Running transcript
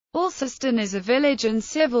Alciston is a village and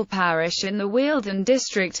civil parish in the Wealden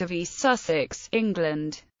district of East Sussex,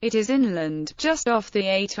 England. It is inland, just off the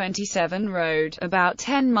A27 road, about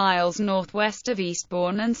 10 miles northwest of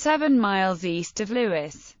Eastbourne and 7 miles east of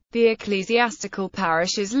Lewes. The ecclesiastical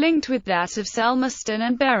parish is linked with that of Selmerston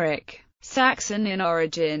and Berwick. Saxon in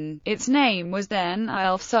origin, its name was then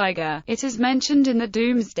Aelfsheimr. It is mentioned in the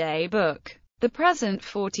Domesday Book. The present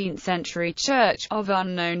 14th-century church, of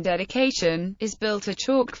unknown dedication, is built of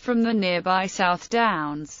chalk from the nearby South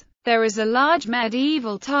Downs. There is a large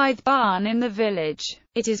medieval tithe barn in the village.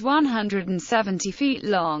 It is 170 feet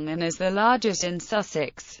long and is the largest in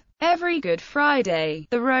Sussex. Every Good Friday,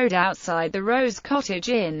 the road outside the Rose Cottage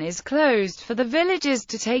Inn is closed for the villagers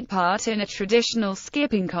to take part in a traditional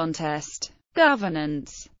skipping contest.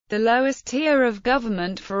 Governance. The lowest tier of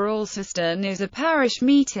government for Alciston is a parish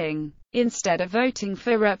meeting. Instead of voting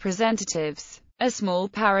for representatives, a small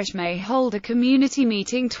parish may hold a community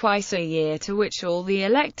meeting twice a year to which all the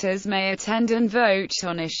electors may attend and vote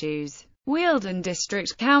on issues. Wealden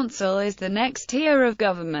District Council is the next tier of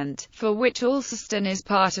government, for which Alciston is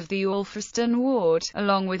part of the Alfriston ward,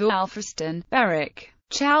 along with Alfriston, Berwick,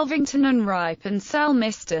 Chalvington and Ripe and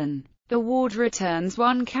Selmerston. The ward returns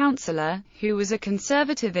one councillor, who was a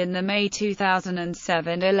Conservative in the May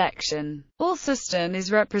 2007 election. Alciston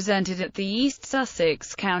is represented at the East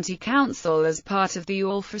Sussex County Council as part of the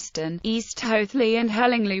Alfriston, East Hoathly and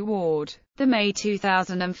Hellingly ward. The May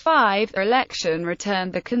 2005 election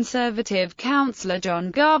returned the Conservative councillor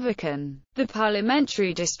John Garvican. The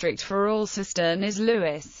parliamentary district for Alciston is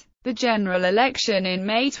Lewes. The general election in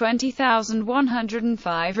May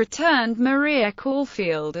 2005 returned Maria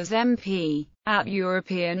Caulfield as MP. At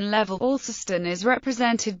European level, Alciston is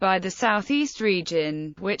represented by the South East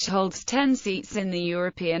region, which holds 10 seats in the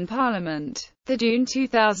European Parliament. The June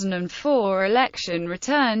 2004 election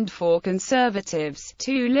returned 4 Conservatives,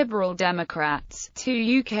 2 Liberal Democrats,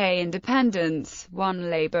 2 UK Independents,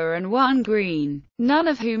 1 Labour and 1 Green, none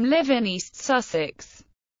of whom live in East Sussex.